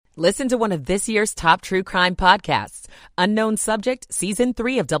Listen to one of this year's top true crime podcasts. Unknown Subject, Season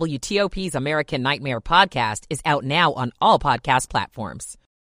 3 of WTOP's American Nightmare podcast is out now on all podcast platforms.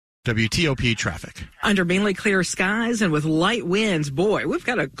 WTOP traffic. Under mainly clear skies and with light winds, boy, we've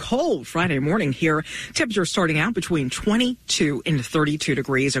got a cold Friday morning here. Temperatures starting out between 22 and 32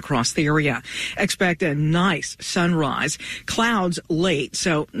 degrees across the area. Expect a nice sunrise. Clouds late,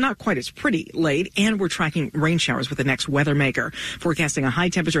 so not quite as pretty late. And we're tracking rain showers with the next weather maker. Forecasting a high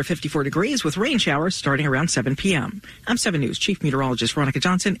temperature of 54 degrees with rain showers starting around 7 p.m. I'm 7 News Chief Meteorologist Veronica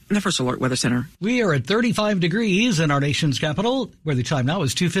Johnson in the First Alert Weather Center. We are at 35 degrees in our nation's capital, where the time now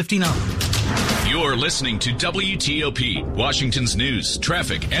is 2:59. You're listening to WTOP, Washington's news,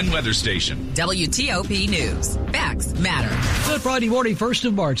 traffic, and weather station. WTOP News. Facts matter. Good Friday morning, 1st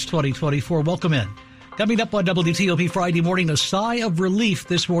of March, 2024. Welcome in. Coming up on WTOP Friday morning, a sigh of relief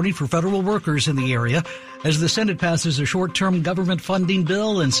this morning for federal workers in the area as the Senate passes a short-term government funding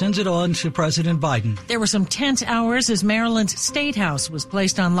bill and sends it on to President Biden. There were some tense hours as Maryland's State House was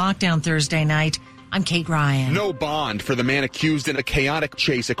placed on lockdown Thursday night. I'm Kate Ryan. No bond for the man accused in a chaotic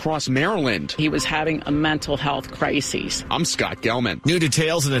chase across Maryland. He was having a mental health crisis. I'm Scott Gelman. New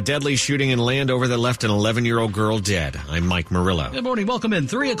details in a deadly shooting in Landover that left an 11-year-old girl dead. I'm Mike Murillo. Good morning. Welcome in.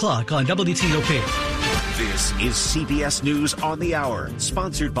 3 o'clock on WTOP. This is CBS News on the Hour,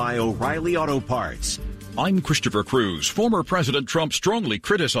 sponsored by O'Reilly Auto Parts. I'm Christopher Cruz. Former President Trump strongly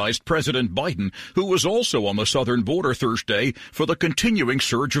criticized President Biden, who was also on the southern border Thursday, for the continuing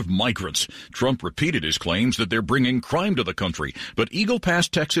surge of migrants. Trump repeated his claims that they're bringing crime to the country, but Eagle Pass,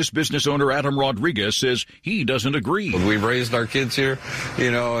 Texas business owner Adam Rodriguez says he doesn't agree. We've raised our kids here,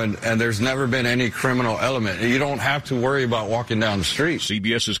 and there's never been any criminal element. You don't have to worry about walking down the street.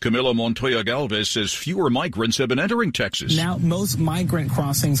 CBS's Camila Montoya Galvez says fewer migrants have been entering Texas. Now, most migrant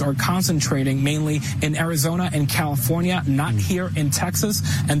crossings are concentrating mainly in Arizona and California, not here in Texas.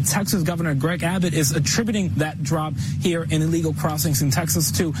 And Texas Governor Greg Abbott is attributing that drop here in illegal crossings in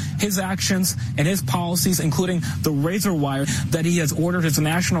Texas to his actions and his policies, including the razor wire that he has ordered his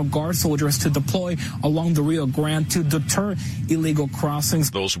National Guard soldiers to deploy along the Rio Grande to deter illegal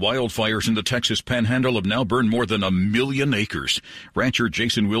crossings. Those wildfires in the Texas Panhandle have now burned more than 1 million acres. Rancher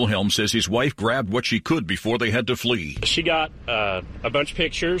Jason Wilhelm says his wife grabbed what she could before they had to flee. She got a bunch of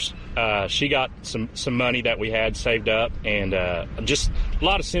pictures. She got some money that we had saved up, and just a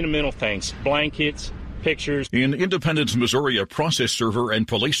lot of sentimental things, blankets, pictures. In Independence, Missouri, a process server and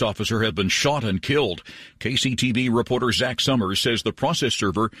police officer have been shot and killed. KCTV reporter Zach Summers says the process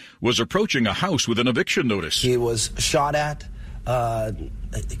server was approaching a house with an eviction notice. He was shot at,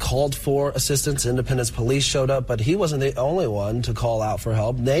 called for assistance. Independence police showed up, but he wasn't the only one to call out for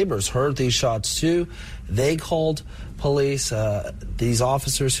help. Neighbors heard these shots too. They called police. These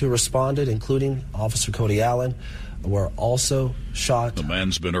officers who responded, including Officer Cody Allen, were also shot. The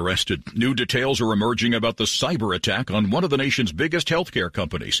man's been arrested. New details are emerging about the cyber attack on one of the nation's biggest healthcare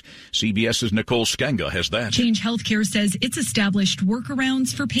companies. CBS's Nicole Skanga has that. Change Healthcare says it's established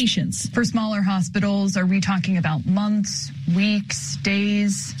workarounds for patients. For smaller hospitals, are we talking about months, weeks,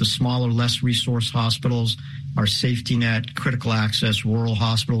 days? The smaller, less resourced hospitals, our safety net, critical access, rural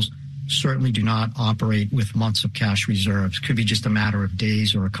hospitals, certainly do not operate with months of cash reserves. Could be just a matter of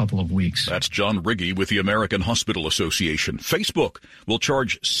days or a couple of weeks. That's John Riggy with the American Hospital Association. Facebook will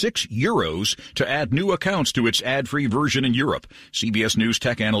charge €6 to add new accounts to its ad-free version in Europe. CBS News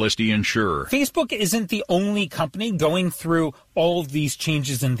tech analyst Ian Scher. Facebook isn't the only company going through all of these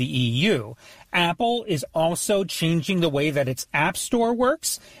changes in the EU. Apple is also changing the way that its App Store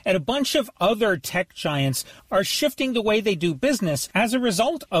works, and a bunch of other tech giants are shifting the way they do business as a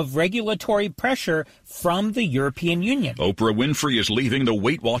result of regulatory pressure from the European Union. Oprah Winfrey is leaving the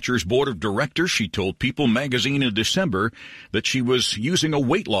Weight Watchers board of directors. She told People magazine in December that she was using a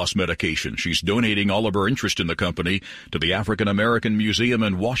weight loss medication. She's donating all of her interest in the company to the African American Museum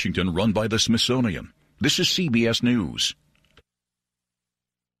in Washington run by the Smithsonian. This is CBS News.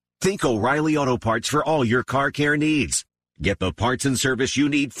 Think O'Reilly Auto Parts for all your car care needs. Get the parts and service you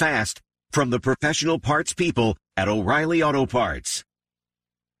need fast from the professional parts people at O'Reilly Auto Parts.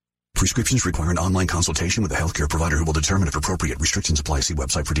 Prescriptions require an online consultation with a healthcare provider who will determine if appropriate. Restrictions apply. See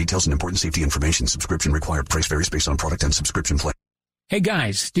website for details and important safety information. Subscription required. Price varies based on product and subscription plan. Hey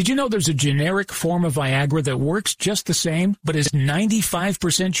guys, did you know there's a generic form of Viagra that works just the same, but is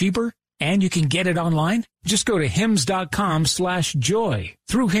 95% cheaper? And you can get it online? Just go to hims.com/joy.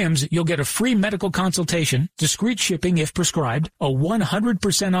 Through Hims, you'll get a free medical consultation, discreet shipping if prescribed, a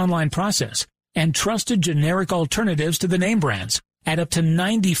 100% online process, and trusted generic alternatives to the name brands at up to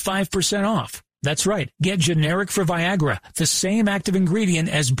 95% off. That's right. Get generic for Viagra, the same active ingredient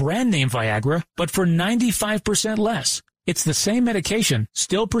as brand name Viagra, but for 95% less. It's the same medication,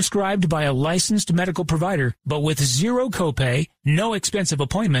 still prescribed by a licensed medical provider, but with zero copay, no expensive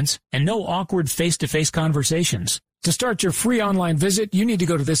appointments, and no awkward face-to-face conversations. To start your free online visit, you need to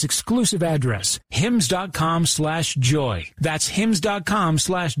go to this exclusive address, hims.com/joy. That's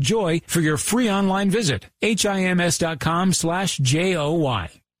hims.com/joy for your free online visit, hims.com/joy.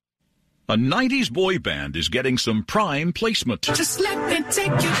 A 90s boy band is getting some prime placement. Just let me take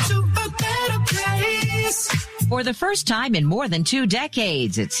you to a better place. For the first time in more than 2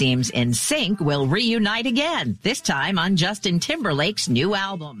 decades, it seems NSYNC will reunite again, this time on Justin Timberlake's new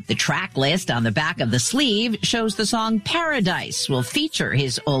album. The track list on the back of the sleeve shows the song Paradise will feature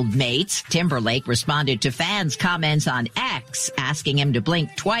his old mates. Timberlake responded to fans' comments on X, asking him to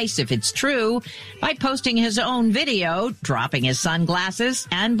blink twice if it's true, by posting his own video, dropping his sunglasses,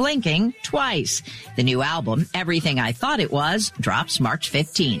 and blinking twice. The new album, Everything I Thought It Was, drops March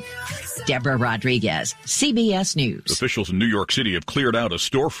 15th. Deborah Rodriguez, CBS News. Officials in New York City have cleared out a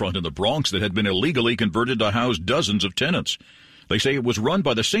storefront in the Bronx that had been illegally converted to house dozens of tenants. They say it was run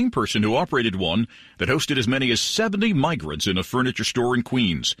by the same person who operated one that hosted as many as 70 migrants in a furniture store in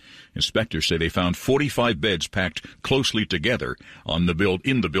Queens. Inspectors say they found 45 beds packed closely together in the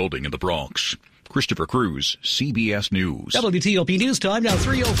building in the Bronx. Christopher Cruz, CBS News. WTOP News Time, now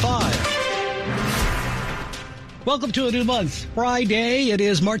 3:05. Welcome to a new month. Friday, it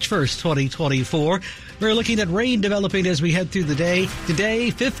is March 1st, 2024. We're looking at rain developing as we head through the day.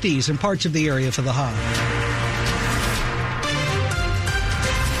 Today, 50s in parts of the area for the high.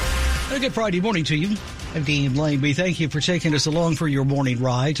 And a good Friday morning to you. I'm Dean Lane. We thank you for taking us along for your morning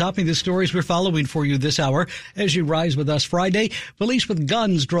ride. Topping the stories we're following for you this hour as you rise with us Friday. Police with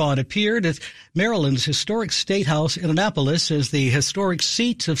guns drawn appeared at Maryland's historic State House in Annapolis as the historic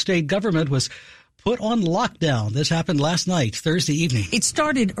seat of state government was put on lockdown. This happened last night, Thursday evening. It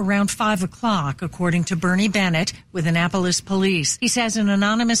started around 5 o'clock, according to Bernie Bennett with Annapolis police. He says an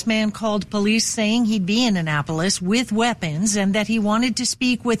anonymous man called police saying he'd be in Annapolis with weapons and that he wanted to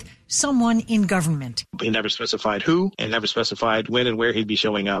speak with someone in government. He never specified who and never specified when and where he'd be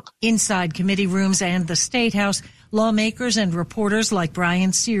showing up. Inside committee rooms and the State House, lawmakers and reporters like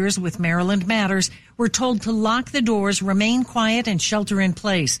Brian Sears with Maryland Matters were told to lock the doors, remain quiet, and shelter in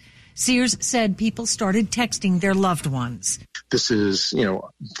place. Sears said people started texting their loved ones. This is,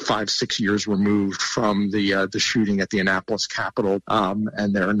 5-6 years removed from the shooting at the Annapolis Capitol,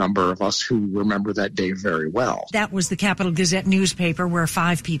 and there are a number of us who remember that day very well. That was the Capital Gazette newspaper where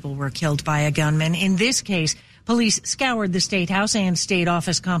 5 people were killed by a gunman. In this case, police scoured the State House and State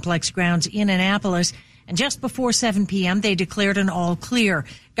Office complex grounds in Annapolis, and just before 7 p.m., they declared an all clear.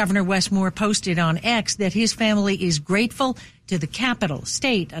 Governor Wes Moore posted on X that his family is grateful to the Capitol,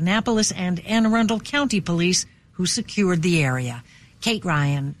 State, Annapolis, and Anne Arundel County Police who secured the area. Kate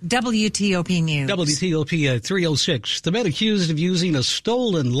Ryan, WTOP News. WTOP at 3:06. The man accused of using a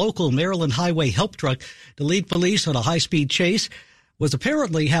stolen local Maryland highway help truck to lead police on a high-speed chase was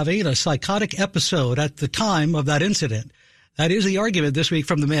apparently having a psychotic episode at the time of that incident. That is the argument this week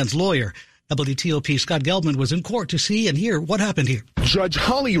from the man's lawyer. WTOP Scott Gelman was in court to see and hear what happened here. Judge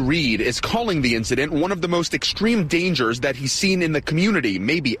Holly Reed is calling the incident one of the most extreme dangers that he's seen in the community,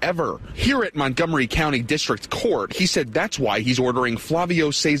 maybe ever. Here at Montgomery County District Court, he said that's why he's ordering Flavio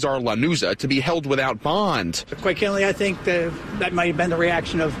Cesar Lanuza to be held without bond. Quite candidly, I think that might have been the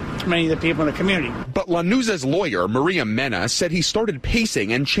reaction of many of the people in the community. But Lanuza's lawyer, Maria Mena, said he started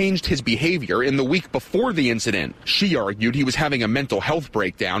pacing and changed his behavior in the week before the incident. She argued he was having a mental health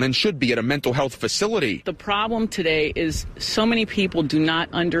breakdown and should be at a mental health facility. The problem today is so many people do not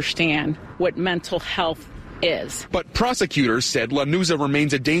understand what mental health is. But prosecutors said Lanuza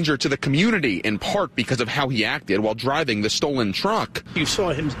remains a danger to the community, in part because of how he acted while driving the stolen truck. You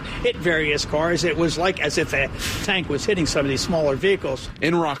saw him hit various cars. It was like as if a tank was hitting some of these smaller vehicles.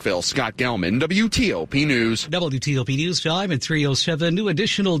 In Rockville, Scott Gelman, WTOP News. WTOP News Time at 3:07. New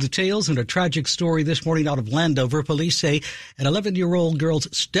additional details in a tragic story this morning out of Landover. Police say an 11-year-old girl's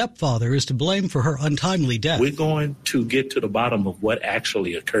stepfather is to blame for her untimely death. We're going to get to the bottom of what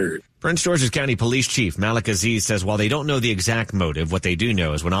actually occurred. Prince George's County Police Chief Malik Aziz says while they don't know the exact motive, what they do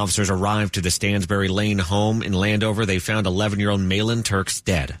know is when officers arrived to the Stansbury Lane home in Landover, they found 11-year-old Malin Turks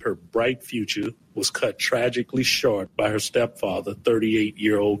dead. Her bright future was cut tragically short by her stepfather,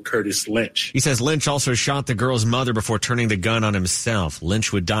 38-year-old Curtis Lynch. He says Lynch also shot the girl's mother before turning the gun on himself.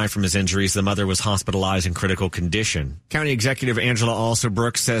 Lynch would die from his injuries. The mother was hospitalized in critical condition. County Executive Angela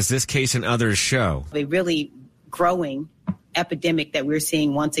Alsobrooks says this case and others show a really growing epidemic that we're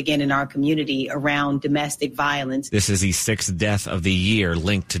seeing once again in our community around domestic violence. This is the 6th death of the year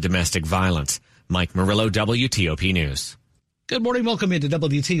linked to domestic violence. Mike Murillo, WTOP News. Good morning. Welcome into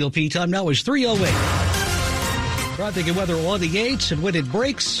WTOP. Time now is 3:08. Traffic and weather on the 8s, and when it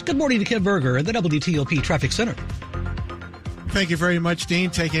breaks, good morning to Ken Berger at the WTOP Traffic Center. Thank you very much, Dean.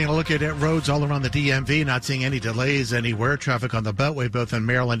 Taking a look at roads all around the DMV, not seeing any delays anywhere. Traffic on the Beltway, both in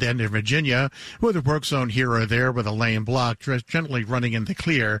Maryland and in Virginia, with a work zone here or there with a lane blocked, generally running in the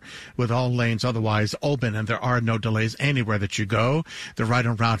clear with all lanes otherwise open, and there are no delays anywhere that you go. The ride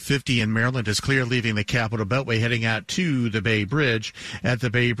on Route 50 in Maryland is clear, leaving the Capitol Beltway, heading out to the Bay Bridge. At the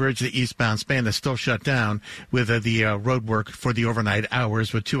Bay Bridge, the eastbound span is still shut down with the road work for the overnight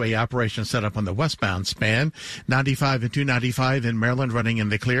hours, with 2A operations set up on the westbound span. 95 and 295 in Maryland running in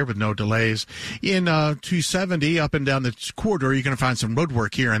the clear with no delays. In 270 up and down the corridor, you're going to find some road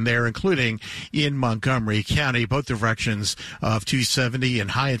work here and there, including in Montgomery County, both directions of 270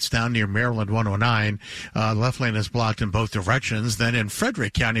 and Hyattstown near Maryland 109. Left lane is blocked in both directions. Then in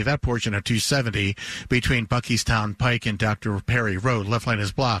Frederick County, that portion of 270 between Buckystown Pike and Dr. Perry Road, left lane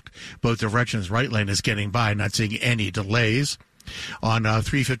is blocked both directions. Right lane is getting by, not seeing any delays. On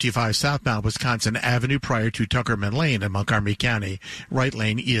 355 southbound Wisconsin Avenue prior to Tuckerman Lane in Montgomery County, right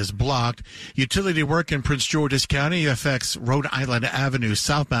lane is blocked. Utility work in Prince George's County affects Rhode Island Avenue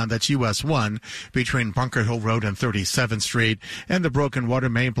southbound, that's US 1, between Bunker Hill Road and 37th Street. And the broken water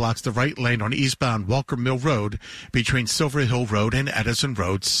main blocks the right lane on eastbound Walker Mill Road between Silver Hill Road and Edison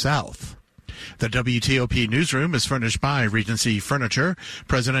Road South. The WTOP newsroom is furnished by Regency Furniture.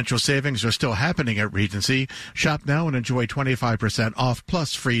 Presidential savings are still happening at Regency. Shop now and enjoy 25% off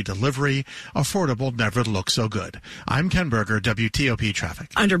plus free delivery. Affordable never looks so good. I'm Ken Berger, WTOP Traffic.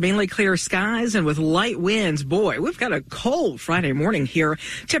 Under mainly clear skies and with light winds, boy, we've got a cold Friday morning here.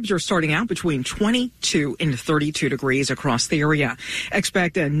 Temperatures starting out between 22 and 32 degrees across the area.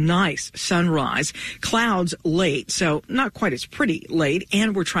 Expect a nice sunrise. Clouds late, so not quite as pretty late,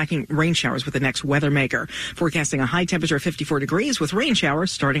 and we're tracking rain showers with the next weather maker. Forecasting a high temperature of 54 degrees with rain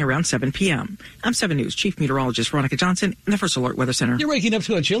showers starting around 7 p.m. I'm 7 News Chief Meteorologist Veronica Johnson in the First Alert Weather Center. You're waking up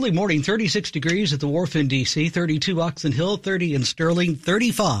to a chilly morning. 36 degrees at the Wharf in D.C., 32 Oxon Hill, 30 in Sterling,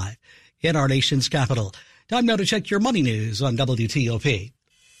 35 in our nation's capital. Time now to check your money news on WTOP.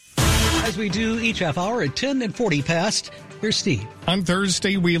 As we do each half hour at 10 and 40 past, here's Steve. On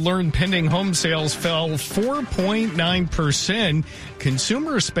Thursday, we learned pending home sales fell 4.9%.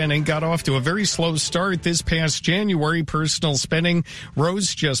 Consumer spending got off to a very slow start this past January. Personal spending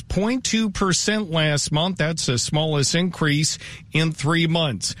rose just 0.2% last month. That's the smallest increase in 3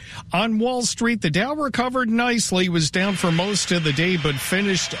 months. On Wall Street, the Dow recovered nicely, was down for most of the day, but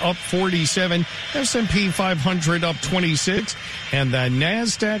finished up 47. S&P 500 up 26. And the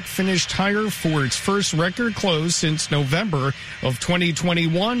NASDAQ finished higher for its first record close since November of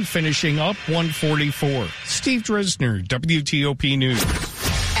 2021, finishing up 144. Steve Dresner, WTOP News.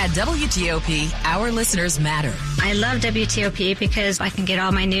 At WTOP, our listeners matter. I love WTOP because I can get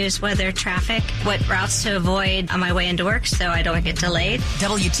all my news, weather, traffic, what routes to avoid on my way into work so I don't get delayed.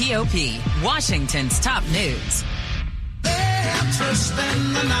 WTOP, Washington's top news.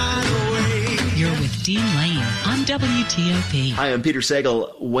 You're with Dean Lane on WTOP. Hi, I'm Peter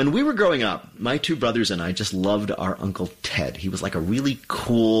Sagal. When we were growing up, my two brothers and I just loved our Uncle Ted. He was like a really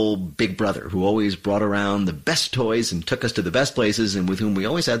cool big brother who always brought around the best toys and took us to the best places and with whom we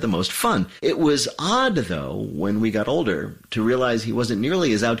always had the most fun. It was odd, though, when we got older, to realize he wasn't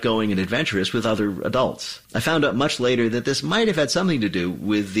nearly as outgoing and adventurous with other adults. I found out much later that this might have had something to do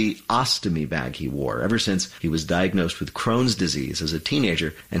with the ostomy bag he wore ever since he was diagnosed with Crohn's disease as a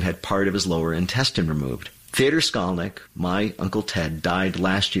teenager and had part of his lower intestine removed. Theodor Skolnick, my Uncle Ted, died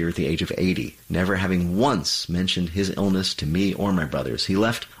last year at the age of 80, never having once mentioned his illness to me or my brothers. He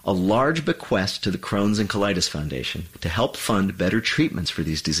left a large bequest to the Crohn's and Colitis Foundation to help fund better treatments for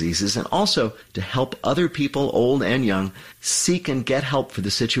these diseases and also to help other people, old and young, seek and get help for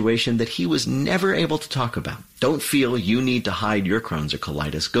the situation that he was never able to talk about. Don't feel you need to hide your Crohn's or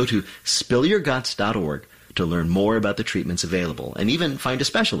colitis. Go to spillyourguts.org to learn more about the treatments available and even find a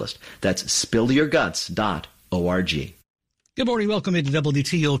specialist. That's spillyourguts.org. Good morning. Welcome into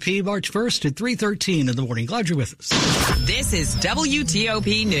WTOP, March 1st at 3:13 in the morning. Glad you're with us. This is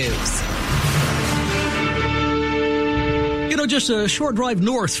WTOP News. You know, just a short drive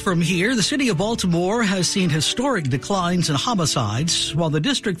north from here, the city of Baltimore has seen historic declines in homicides while the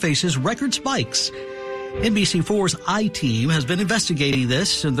district faces record spikes. NBC4's I-Team has been investigating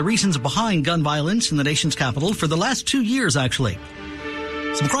this and the reasons behind gun violence in the nation's capital for the last 2 years, actually.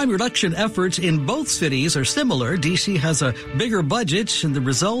 Some crime reduction efforts in both cities are similar. D.C. has a bigger budget, and the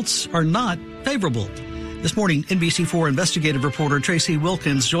results are not favorable. This morning, NBC4 investigative reporter Tracy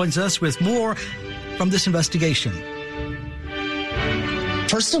Wilkins joins us with more from this investigation.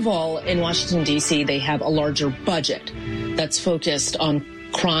 First of all, in Washington, D.C., they have a larger budget that's focused on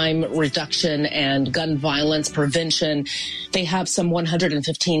crime reduction and gun violence prevention. They have some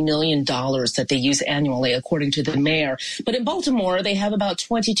 $115 million that they use annually, according to the mayor. But in Baltimore, they have about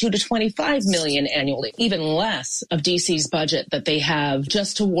 $22 to $25 million annually, even less of DC's budget that they have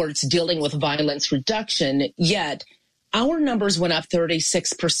just towards dealing with violence reduction. Yet our numbers went up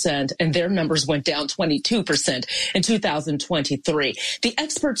 36% and their numbers went down 22% in 2023. The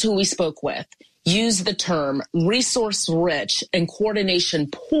experts who we spoke with use the term resource rich and coordination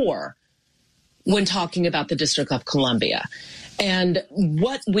poor when talking about the District of Columbia. And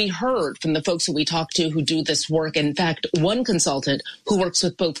what we heard from the folks that we talked to who do this work, in fact, one consultant who works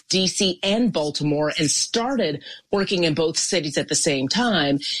with both D.C. and Baltimore and started working in both cities at the same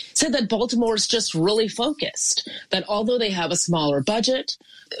time, said that Baltimore is just really focused, that although they have a smaller budget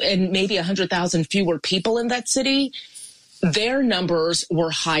and maybe 100,000 fewer people in that city, their numbers were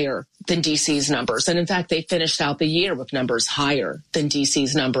higher than D.C.'s numbers. And in fact, they finished out the year with numbers higher than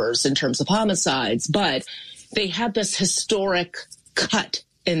D.C.'s numbers in terms of homicides. But they had this historic cut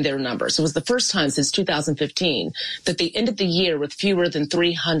in their numbers. It was the first time since 2015 that they ended the year with fewer than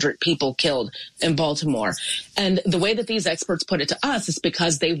 300 people killed in Baltimore. And the way that these experts put it to us is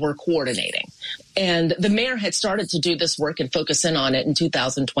because they were coordinating. And the mayor had started to do this work and focus in on it in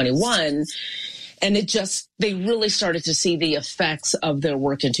 2021. And they really started to see the effects of their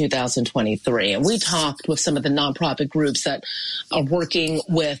work in 2023. And we talked with some of the nonprofit groups that are working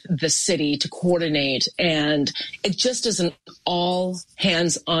with the city to coordinate. And it just is an all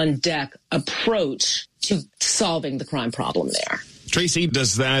hands on deck approach to solving the crime problem there. Tracy,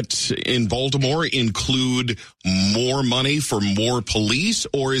 does that in Baltimore include more money for more police,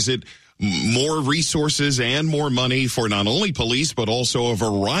 or is it more resources and more money for not only police, but also a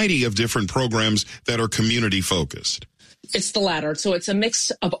variety of different programs that are community focused? It's the latter. So it's a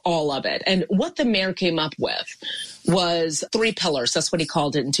mix of all of it. And what the mayor came up with was 3 pillars. That's what he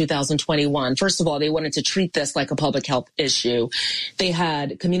called it in 2021. First of all, they wanted to treat this like a public health issue. They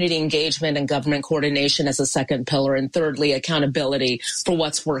had community engagement and government coordination as a second pillar. And thirdly, accountability for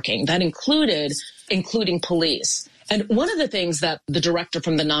what's working. That including police. And one of the things that the director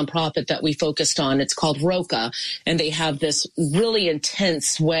from the nonprofit that we focused on, it's called ROCA, and they have this really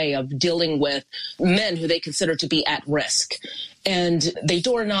intense way of dealing with men who they consider to be at risk. And they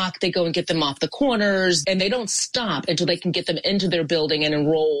door knock, they go and get them off the corners, and they don't stop until they can get them into their building and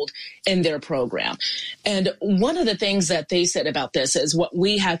enrolled in their program. And one of the things that they said about this is what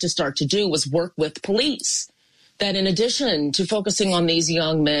we had to start to do was work with police. That in addition to focusing on these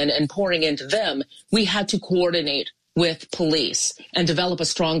young men and pouring into them, we had to coordinate with police and develop a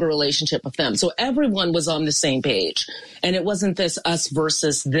stronger relationship with them. So everyone was on the same page. And it wasn't this us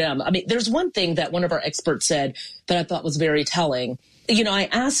versus them. I mean, there's one thing that one of our experts said that I thought was very telling. You know, I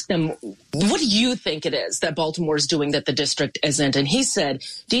asked him, what do you think it is that Baltimore is doing that the district isn't? And he said,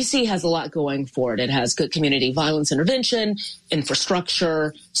 D.C. has a lot going for it. It has good community violence intervention,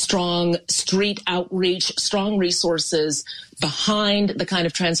 infrastructure, strong street outreach, strong resources behind the kind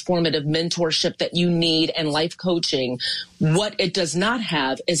of transformative mentorship that you need and life coaching. What it does not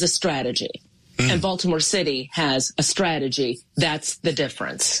have is a strategy. And Baltimore City has a strategy. That's the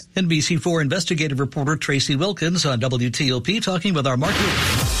difference. NBC4 investigative reporter Tracy Wilkins on WTOP talking with our Mark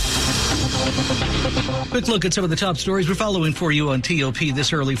Lewis. Quick look at some of the top stories we're following for you on TOP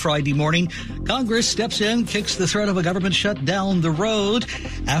this early Friday morning. Congress steps in, kicks the threat of a government shut down the road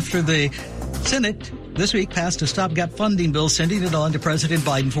after the Senate this week passed a stopgap funding bill, sending it on to President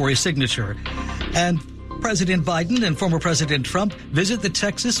Biden for his signature. And President Biden and former President Trump visit the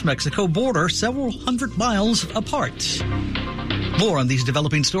Texas-Mexico border several hundred miles apart. More on these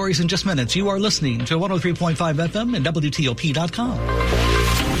developing stories in just minutes. You are listening to 103.5 FM and WTOP.com.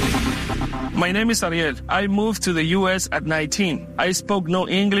 My name is Ariel. I moved to the U.S. at 19. I spoke no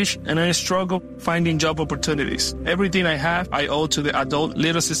English and I struggled finding job opportunities. Everything I have, I owe to the Adult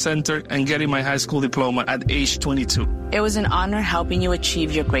Literacy Center and getting my high school diploma at age 22. It was an honor helping you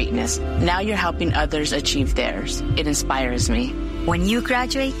achieve your greatness. Now you're helping others achieve theirs. It inspires me. When you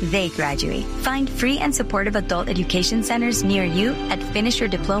graduate, they graduate. Find free and supportive adult education centers near you at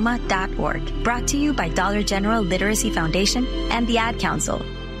finishyourdiploma.org. Brought to you by Dollar General Literacy Foundation and the Ad Council.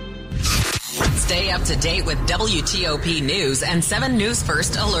 Stay up to date with WTOP News and 7 News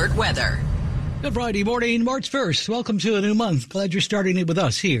First Alert Weather. Good Friday morning, March 1st. Welcome to a new month. Glad you're starting it with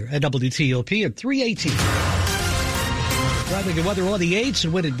us here at WTOP at 3:18. Traffic and weather on the 8s,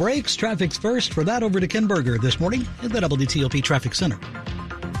 and when it breaks, traffic's first. For that, over to Ken Berger this morning in the WTOP Traffic Center.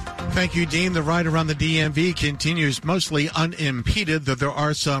 Thank you, Dean. The ride around the DMV continues mostly unimpeded, though there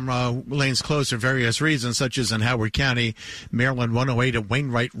are some lanes closed for various reasons, such as in Howard County, Maryland 108 at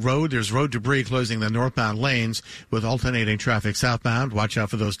Wainwright Road. There's road debris closing the northbound lanes with alternating traffic southbound. Watch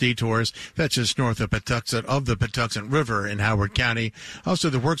out for those detours. That's just north of the Patuxent River in Howard County. Also,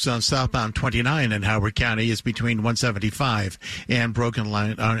 the work zone southbound 29 in Howard County is between 175 and Broken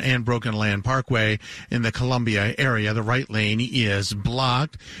Land Parkway in the Columbia area. The right lane is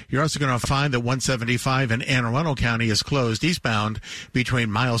blocked. You're also going to find that 175 in Anne Arundel County is closed eastbound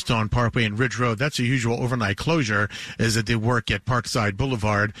between Milestone Parkway and Ridge Road. That's a usual overnight closure as it did work at Parkside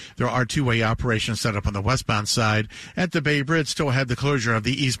Boulevard. There are two-way operations set up on the westbound side. At the Bay Bridge, still had the closure of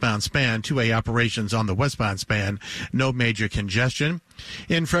the eastbound span, two-way operations on the westbound span. No major congestion.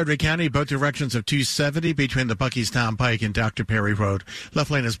 In Frederick County, both directions of 270 between the Buckystown Pike and Dr. Perry Road. Left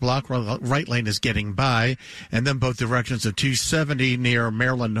lane is blocked, right lane is getting by. And then both directions of 270 near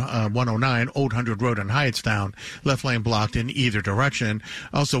Maryland 109, Old 100 Road in Hyattstown. Left lane blocked in either direction.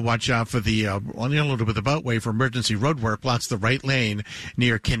 Also watch out for the a little bit of the Beltway for emergency road work blocks the right lane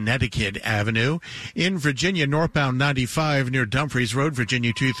near Connecticut Avenue. In Virginia, northbound 95 near Dumfries Road,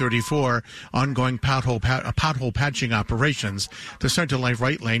 Virginia 234, ongoing pothole patching operations. The center line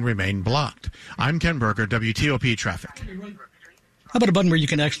right lane remain blocked. I'm Ken Berger, WTOP Traffic. How about a button where you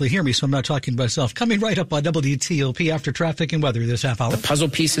can actually hear me so I'm not talking to myself? Coming right up on WTOP after traffic and weather this half hour. The puzzle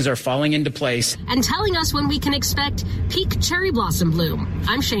pieces are falling into place. And telling us when we can expect peak cherry blossom bloom.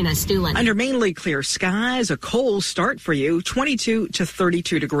 I'm Shayna Stulin. Under mainly clear skies, a cold start for you, 22 to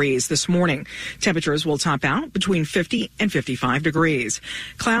 32 degrees this morning. Temperatures will top out between 50 and 55 degrees.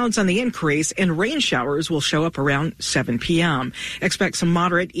 Clouds on the increase and rain showers will show up around 7 p.m. Expect some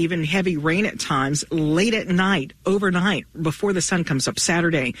moderate, even heavy rain at times late at night, overnight, before the sun comes up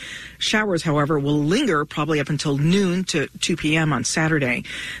Saturday. Showers, however, will linger probably up until noon to 2 p.m. on Saturday.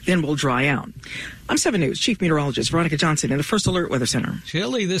 Then will dry out. I'm 7 News Chief Meteorologist Veronica Johnson in the First Alert Weather Center.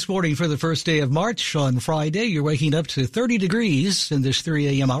 Chilly this morning for the first day of March. On Friday, you're waking up to 30 degrees in this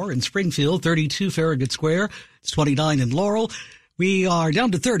 3 a.m. hour in Springfield, 32 Farragut Square. It's 29 in Laurel. We are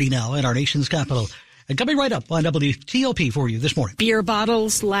down to 30 now in our nation's capital. And coming right up on WTOP for you this morning. Beer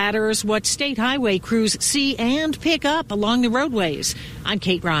bottles, ladders, what state highway crews see and pick up along the roadways. I'm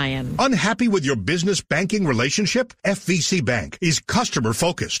Kate Ryan. Unhappy with your business banking relationship? FVC Bank is customer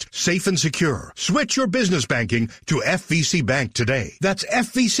focused, safe and secure. Switch your business banking to FVC Bank today. That's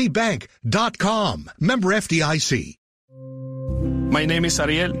FVCbank.com. Member FDIC. My name is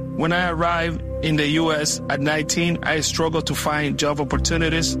Ariel. When I arrived in the U.S. at 19, I struggled to find job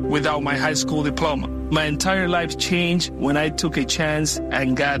opportunities without my high school diploma. My entire life changed when I took a chance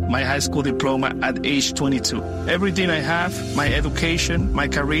and got my high school diploma at age 22. Everything I have, my education, my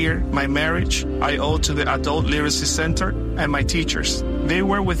career, my marriage, I owe to the Adult Literacy Center and my teachers. They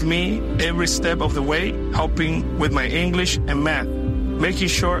were with me every step of the way, helping with my English and math, making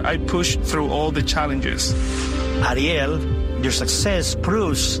sure I pushed through all the challenges. Ariel, your success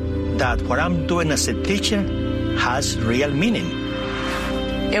proves that what I'm doing as a teacher has real meaning.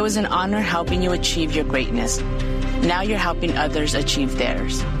 It was an honor helping you achieve your greatness. Now you're helping others achieve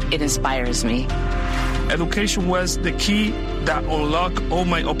theirs. It inspires me. Education was the key that unlocked all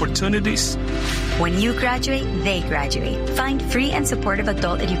my opportunities. When you graduate, they graduate. Find free and supportive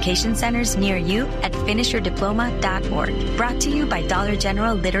adult education centers near you at finishyourdiploma.org. Brought to you by Dollar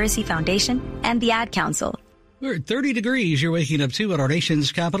General Literacy Foundation and the Ad Council. We're at 30 degrees you're waking up to at our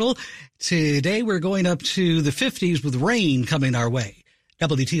nation's capital. Today we're going up to the 50s with rain coming our way.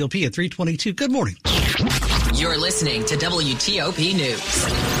 WTOP at 3:22. Good morning. You're listening to WTOP News.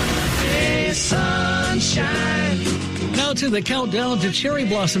 Hey, sunshine. Now to the countdown to cherry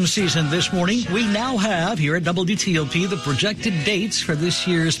blossom season this morning. We now have here at WTOP the projected dates for this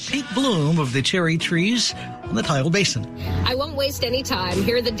year's peak bloom of the cherry trees on the Tidal Basin. I won't waste any time.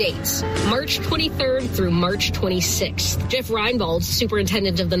 Here are the dates. March 23rd through March 26th. Jeff Reinbold,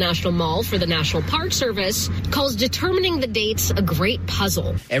 superintendent of the National Mall for the National Park Service, calls determining the dates a great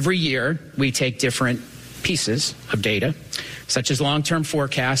puzzle. Every year, we take different pieces of data, such as long-term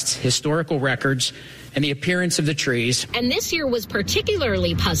forecasts, historical records, and the appearance of the trees. And this year was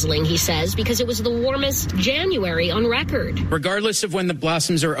particularly puzzling, he says, because it was the warmest January on record. Regardless of when the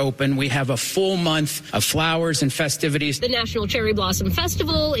blossoms are open, we have a full month of flowers and festivities. The National Cherry Blossom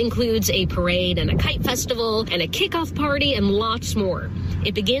Festival includes a parade and a kite festival and a kickoff party and lots more.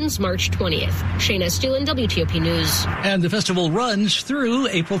 It begins March 20th. Shayna Stulin, WTOP News. And the festival runs through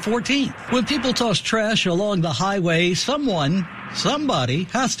April 14th. When people toss trash along the highway, somebody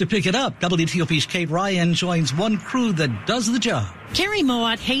has to pick it up. WTOP's Kate Ryan joins one crew that does the job. Kerry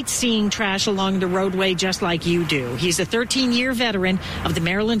Mowat hates seeing trash along the roadway just like you do. He's a 13-year veteran of the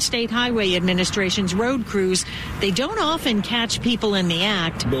Maryland State Highway Administration's road crews. They don't often catch people in the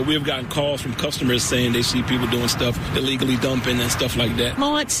act. But we've gotten calls from customers saying they see people doing stuff, illegally dumping and stuff like that.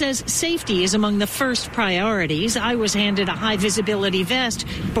 Mowat says safety is among the first priorities. I was handed a high-visibility vest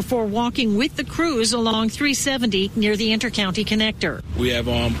before walking with the crews along 370 near the Intercounty Connector. We have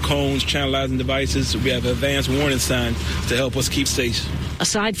cones, channelizing devices. We have advanced warning signs to help us keep safe.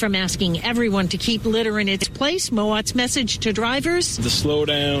 Aside from asking everyone to keep litter in its place, Mowat's message to drivers: to slow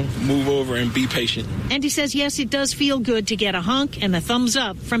down, move over, and be patient. And he says, yes, it does feel good to get a honk and a thumbs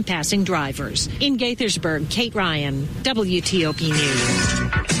up from passing drivers. In Gaithersburg, Kate Ryan, WTOP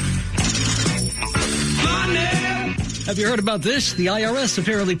News. Have you heard about this? The IRS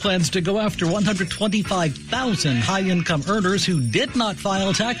apparently plans to go after 125,000 high-income earners who did not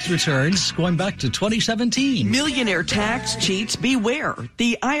file tax returns going back to 2017. Millionaire tax cheats, beware.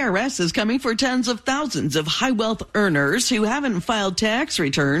 The IRS is coming for tens of thousands of high-wealth earners who haven't filed tax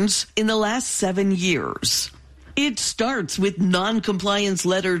returns in the last 7 years. It starts with non-compliance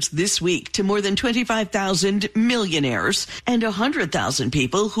letters this week to more than 25,000 millionaires and 100,000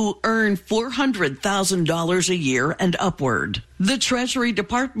 people who earn $400,000 a year and upward. The Treasury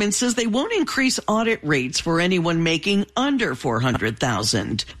Department says they won't increase audit rates for anyone making under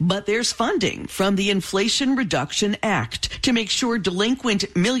 $400,000, but there's funding from the Inflation Reduction Act to make sure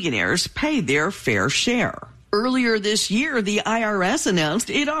delinquent millionaires pay their fair share. Earlier this year, the IRS announced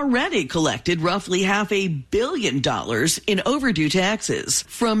it already collected roughly $500 million in overdue taxes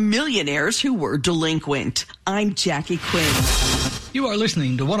from millionaires who were delinquent. I'm Jackie Quinn. You are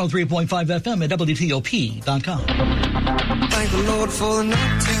listening to 103.5 FM at WTOP.com. Thank the Lord for the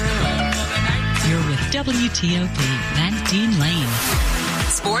night time. You're with WTOP, Van Dean Lane.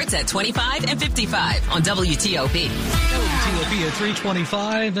 Sports at 25 and 55 on WTOP. WTOP at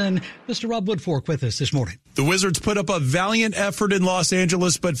 325, and Mr. Rob Woodfork with us this morning. The Wizards put up a valiant effort in Los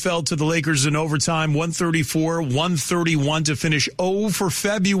Angeles, but fell to the Lakers in overtime, 134-131 to finish 0 for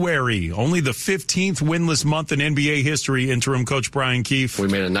February. Only the 15th winless month in NBA history, interim coach Brian Keefe. We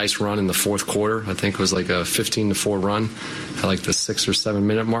made a nice run in the fourth quarter. I think it was like a 15-4 run at like the 6 or 7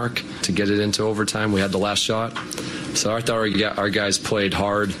 minute mark to get it into overtime. We had the last shot. So I thought our guys played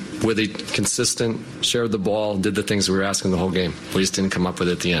hard, really consistent, shared the ball, did the things we were asking the whole game. We just didn't come up with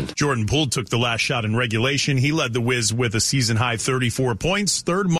it at the end. Jordan Poole took the last shot in regulation. He led the Wiz with a season-high 34 points. Third